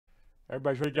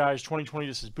Everybody's ready, guys. 2020,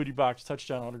 this is Booty Box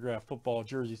Touchdown Autograph Football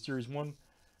Jersey Series 1,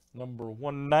 number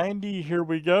 190. Here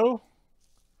we go.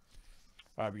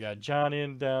 All right, we got John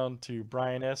N down to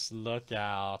Brian S. Look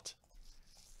out.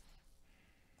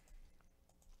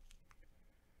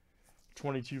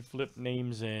 22 flip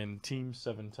names and teams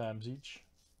 7 times each.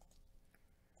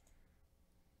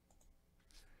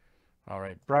 All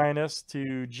right, Brian S.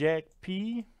 to Jack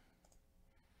P.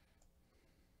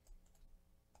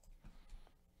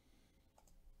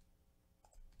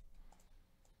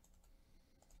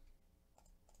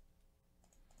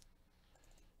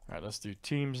 All right, let's do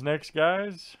teams next,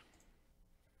 guys.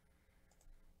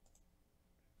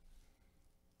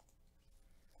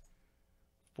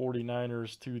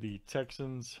 '49ers to the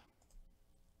Texans.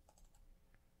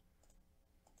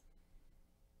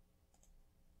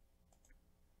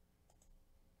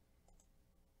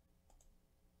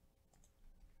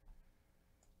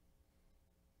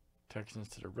 Texans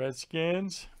to the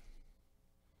Redskins.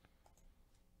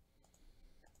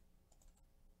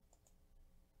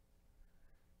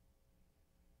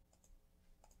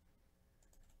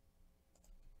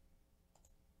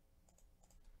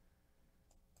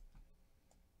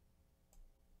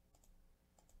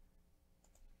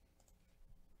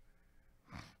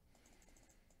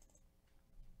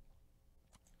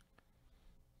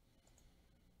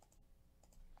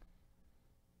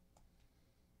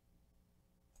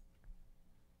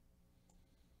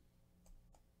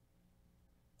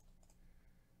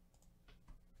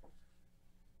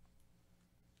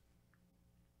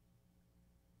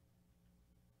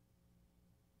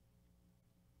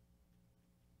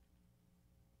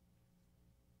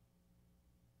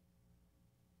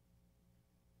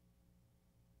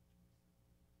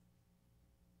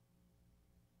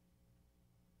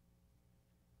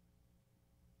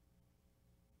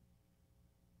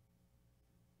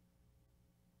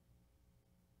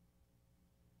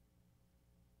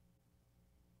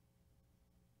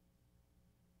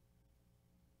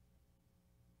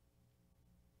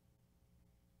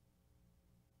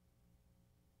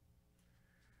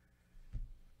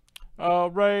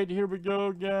 All right, here we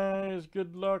go, guys.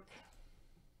 Good luck.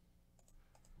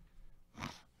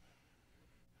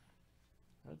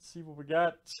 Let's see what we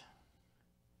got.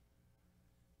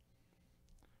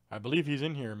 I believe he's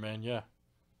in here, man. Yeah.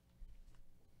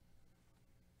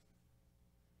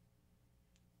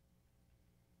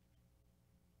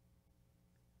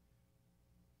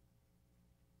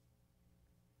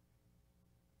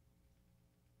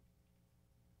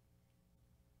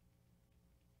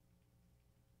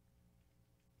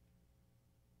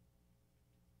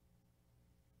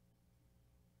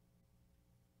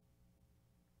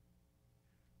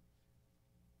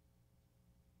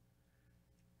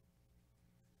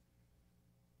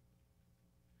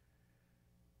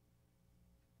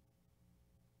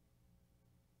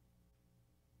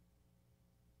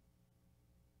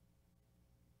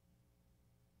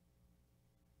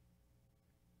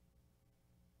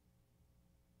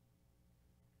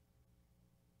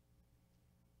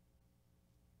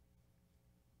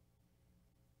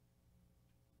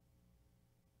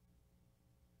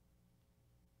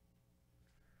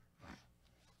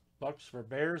 Bucks for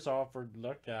Bears offered.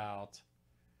 Look out.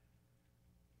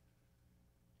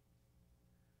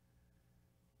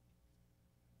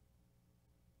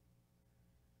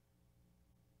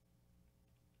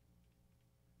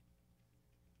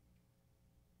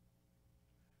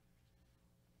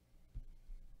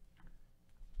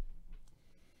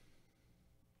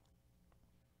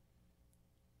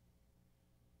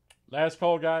 Last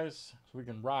call, guys, so we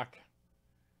can rock.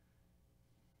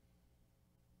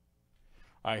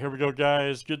 All right, here we go,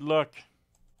 guys. Good luck.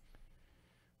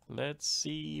 Let's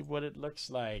see what it looks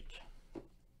like.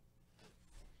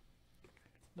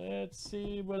 Let's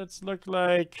see what it's looked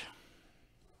like.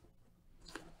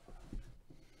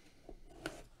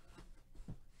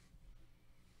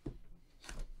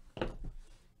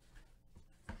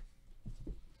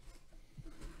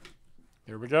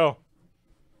 Here we go.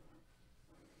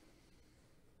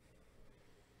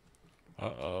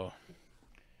 Uh-oh.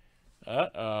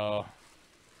 Uh-oh.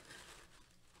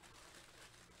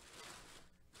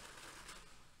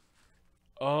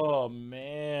 Oh,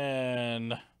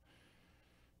 man.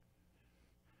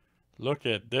 Look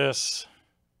at this.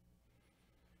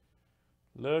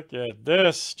 Look at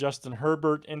this. Justin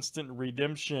Herbert, instant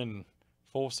redemption.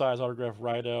 Full-size autograph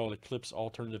Rydell Eclipse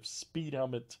alternative speed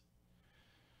helmet.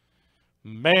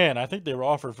 Man, I think they were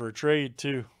offered for a trade,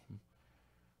 too.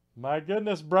 My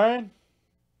goodness, Brian.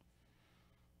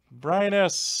 Brian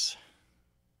S.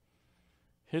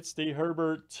 hits the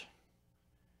Herbert.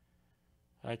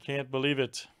 I can't believe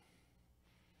it.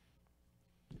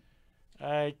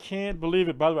 I can't believe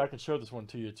it. By the way, I can show this one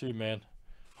to you too, man.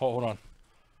 Hold on.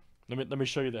 Let me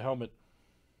show you the helmet.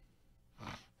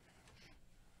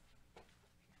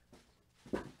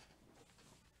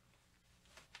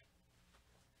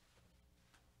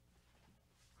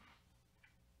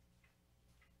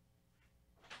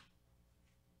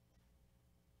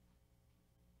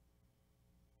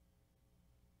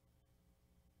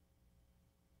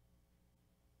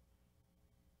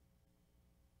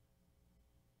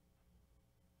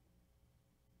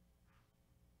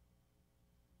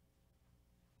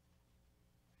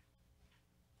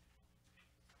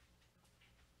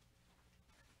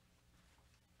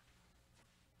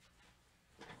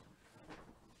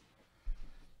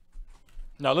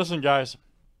 Now listen, guys.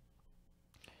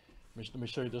 Let me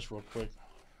show you this real quick.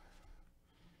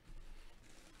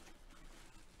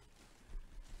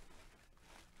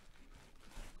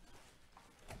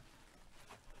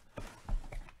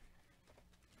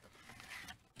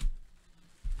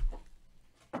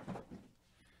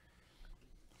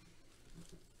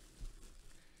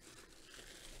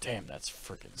 Damn, that's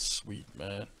freaking sweet,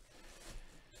 man.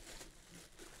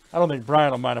 I don't think Brian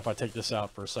will mind if I take this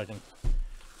out for a second.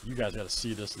 You guys got to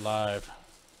see this live.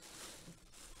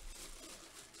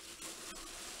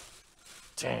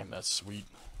 Damn, that's sweet.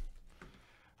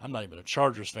 I'm not even a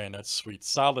Chargers fan. That's sweet.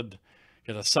 Solid.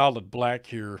 Got a solid black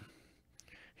here.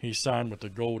 He signed with the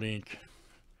gold ink.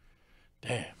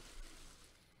 Damn.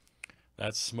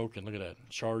 That's smoking. Look at that.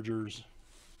 Chargers.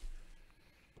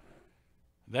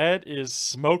 That is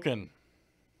smoking.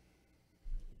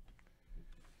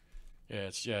 Yeah,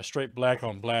 it's straight black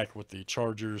on black with the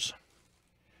Chargers.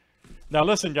 Now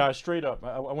listen, guys, straight up.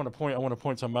 I want to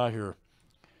point something out here.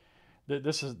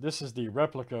 This is the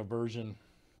replica version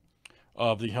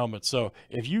of the helmet. So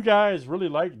if you guys really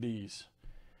like these,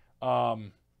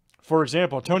 for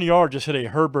example, Tony R just hit a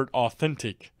Herbert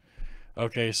Authentic.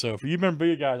 Okay, so for you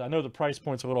memorabilia guys, I know the price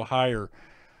point's a little higher,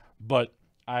 but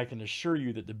I can assure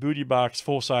you that the Booty Box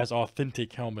full-size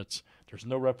Authentic helmets, there's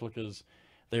no replicas.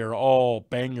 They are all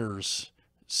bangers,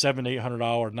 $700,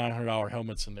 $800, $900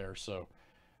 helmets in there. So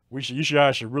you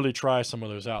guys should really try some of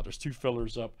those out. There's 2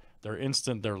 fillers up. They're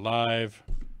instant. They're live.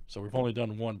 So we've only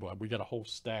done one, but we got a whole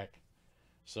stack.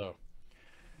 So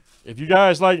if you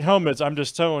guys like helmets, I'm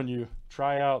just telling you,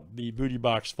 try out the Booty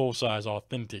Box full-size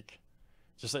Authentic.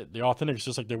 Just like the Authentic is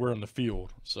just like they were in the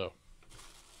field. So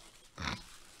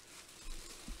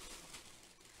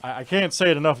I can't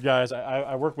say it enough, guys.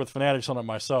 I work with Fanatics on it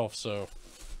myself, so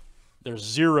there's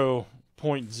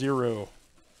 0.0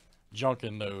 junk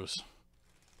in those.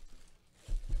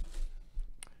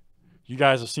 You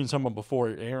guys have seen some of them before.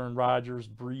 Aaron Rodgers,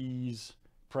 Breeze,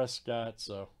 Prescott.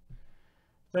 So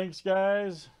thanks,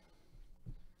 guys.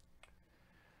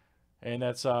 And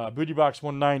that's Booty Box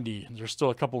 190. There's still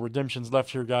a couple redemptions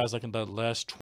left here, guys, like in the last